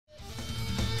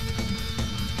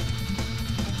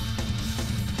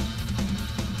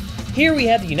Here we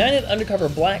have the United Undercover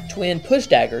Black Twin Push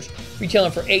Daggers,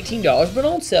 retailing for $18 but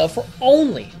on sale for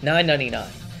only $9.99.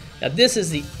 Now this is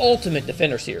the Ultimate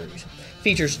Defender series.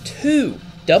 Features 2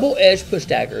 double-edged push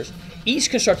daggers, each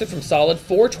constructed from solid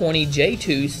 420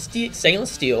 J2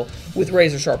 stainless steel with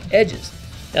razor-sharp edges.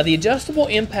 Now the adjustable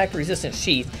impact-resistant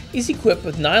sheath is equipped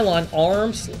with nylon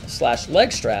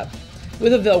arm/leg strap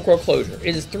with a Velcro closure.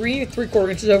 It is 3 3/4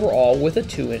 inches overall with a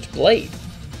 2-inch blade.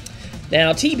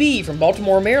 Now TB from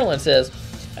Baltimore, Maryland says,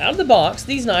 out of the box,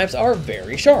 these knives are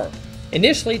very sharp.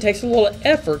 Initially, it takes a little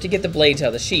effort to get the blades out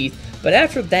of the sheath, but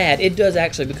after that, it does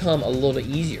actually become a little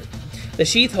easier. The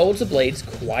sheath holds the blades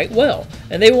quite well,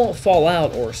 and they won't fall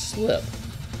out or slip.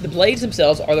 The blades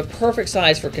themselves are the perfect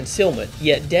size for concealment,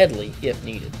 yet deadly if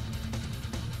needed.